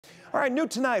All right, new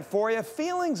tonight for you.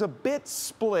 Feelings a bit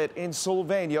split in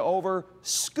Sylvania over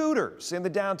scooters in the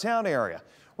downtown area.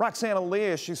 Roxanne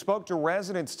Elias, she spoke to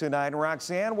residents tonight. And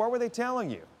Roxanne, what were they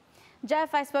telling you?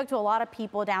 Jeff, I spoke to a lot of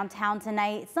people downtown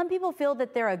tonight. Some people feel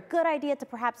that they're a good idea to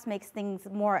perhaps make things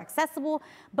more accessible,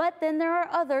 but then there are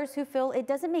others who feel it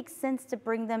doesn't make sense to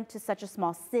bring them to such a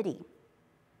small city.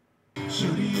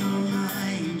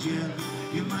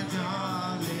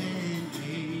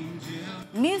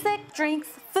 Music, drinks,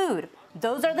 food.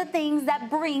 Those are the things that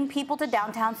bring people to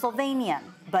downtown Sylvania.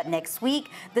 But next week,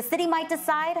 the city might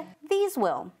decide these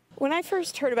will. When I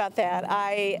first heard about that,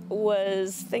 I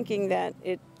was thinking that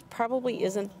it probably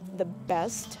isn't the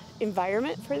best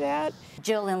environment for that.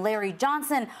 Jill and Larry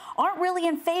Johnson aren't really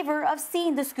in favor of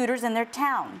seeing the scooters in their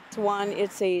town. One,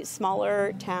 it's a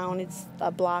smaller town. It's a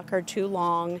block or two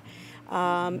long.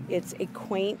 It's a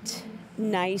quaint,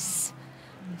 nice,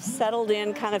 settled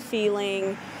in kind of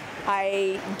feeling.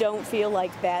 I don't feel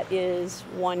like that is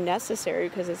one necessary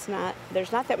because there's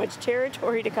not that much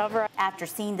territory to cover. After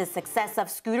seeing the success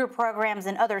of scooter programs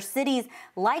in other cities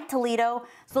like Toledo,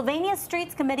 Sylvania's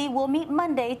Streets Committee will meet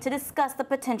Monday to discuss the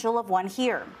potential of one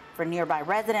here. For nearby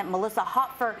resident Melissa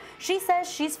Hopfer, she says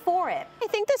she's for it. I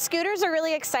think the scooters are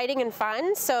really exciting and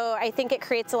fun, so I think it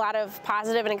creates a lot of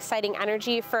positive and exciting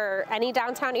energy for any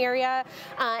downtown area,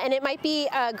 and it might be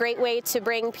a great way to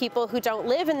bring people who don't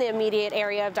live in the immediate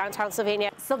area of downtown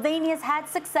Sylvania. Sylvania's had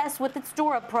success with its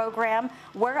Dora program,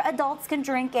 where adults can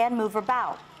drink and move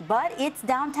about, but its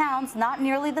downtown's not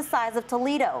nearly the size of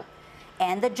Toledo,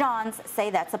 and the Johns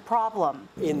say that's a problem.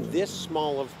 In this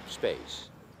small of space,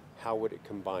 how would it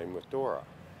combine with Dora?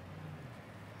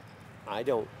 I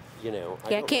don't know.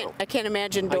 I can't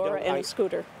imagine Dora and a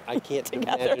scooter. I can't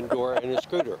imagine Dora and a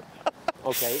scooter.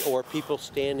 Okay, or people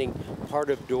standing.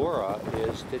 Part of Dora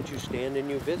is that you stand and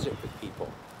you visit with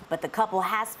people. But the couple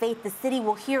has faith the city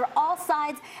will hear all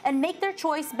sides and make their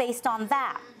choice based on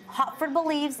that. Hopford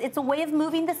believes it's a way of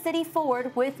moving the city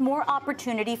forward with more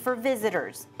opportunity for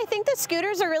visitors. I think the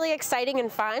scooters are really exciting and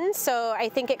fun, so I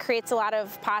think it creates a lot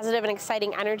of positive and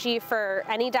exciting energy for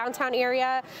any downtown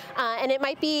area, and it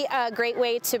might be a great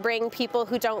way to bring people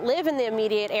who don't live in the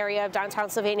immediate area of downtown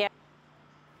Sylvania.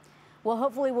 Well,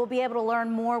 hopefully we'll be able to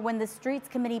learn more when the Streets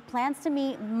Committee plans to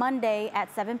meet Monday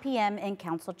at 7 p.m. in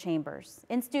Council Chambers.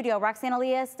 In studio, Roxanne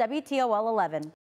Elias, WTOL 11.